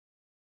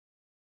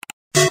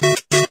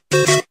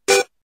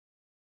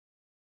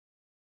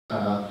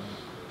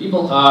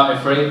people are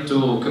afraid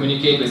to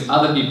communicate with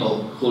other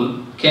people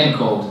who can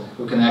code,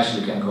 who can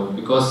actually code,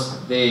 because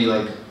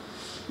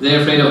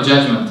they're afraid of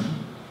judgment.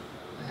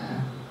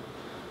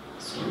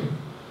 Sorry.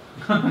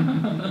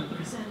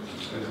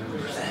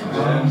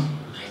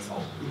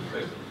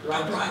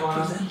 Right,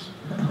 present.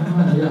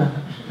 Yeah.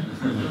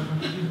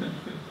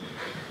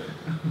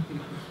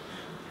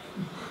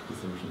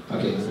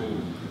 Okay.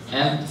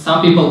 And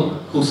some people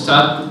who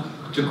start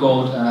to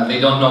code,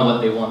 they don't know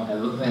what they want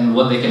and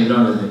what they can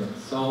learn with it.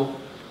 So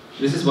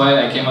this is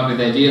why I came up with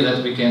the idea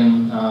that we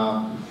can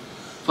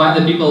find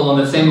the people on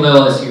the same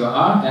level as you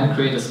are and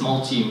create a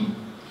small team.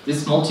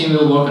 This small team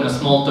will work on a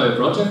small toy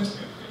project,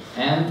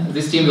 and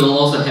this team will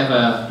also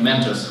have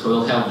mentors who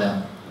will help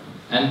them.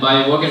 And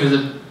by working with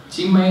the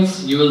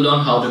teammates, you will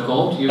learn how to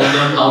code, you will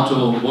learn how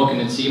to work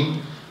in a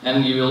team,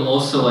 and you will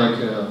also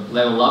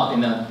level up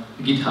in a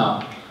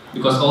GitHub,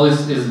 because all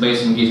this is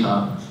based on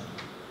GitHub.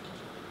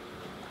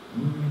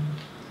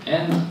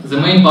 And the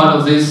main part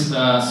of this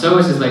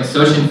service is like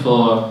searching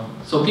for,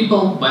 so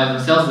people by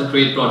themselves they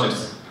create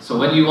projects. So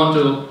when you want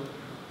to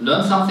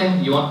learn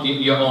something, you want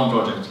your own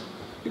project,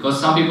 because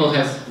some people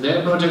have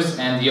their projects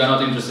and you are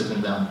not interested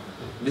in them.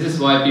 This is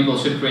why people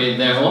should create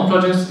their own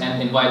projects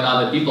and invite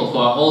other people who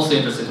are also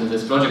interested in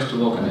this project to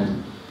work on it.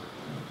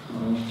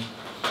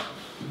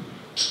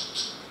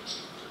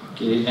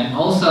 Okay, and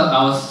also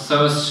our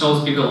service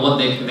shows people what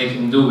they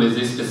can do with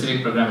these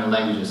specific programming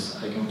languages.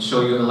 I can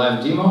show you a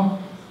live demo.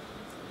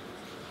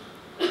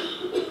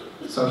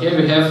 So here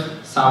we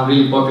have some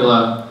really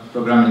popular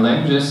programming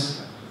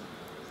languages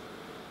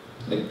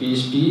like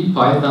PHP,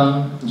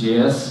 Python,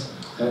 JS,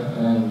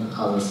 and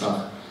other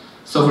stuff.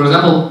 So for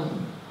example,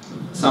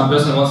 some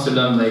person wants to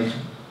learn like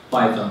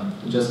Python.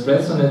 You just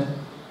press on it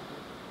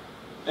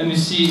and you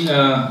see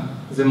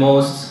the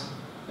most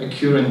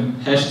occurring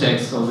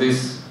hashtags of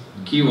this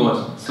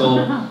keyword.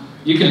 So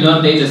you can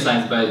learn data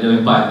science by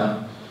doing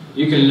Python.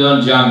 You can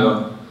learn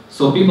Django.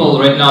 So people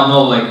right now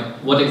know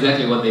what they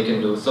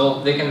can do.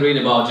 So they can read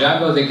about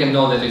Django, they can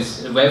know that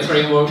it's a web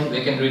framework,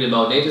 they can read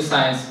about data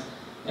science,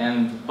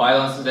 and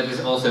Python, that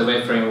is also a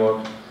web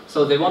framework.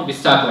 So they won't be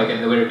stuck at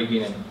the very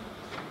beginning.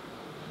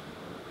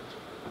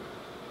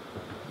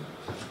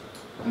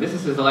 And this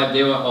is the live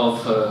demo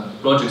of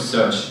project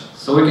search.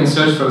 So we can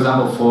search, for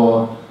example,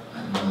 for,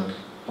 I don't know,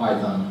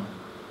 Python.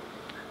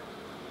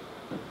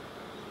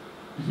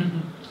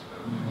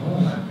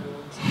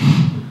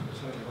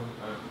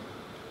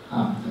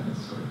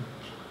 Sorry.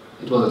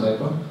 It was a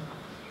typo.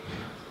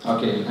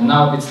 Okay, and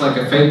now it's like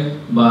a fake,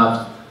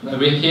 but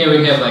here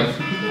we have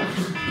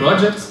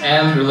projects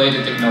and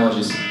related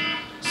technologies.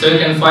 So you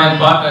can find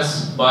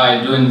partners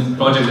by doing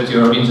projects that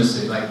you are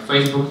interested in, like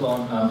Facebook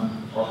loan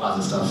or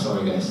other stuff.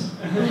 Sorry guys.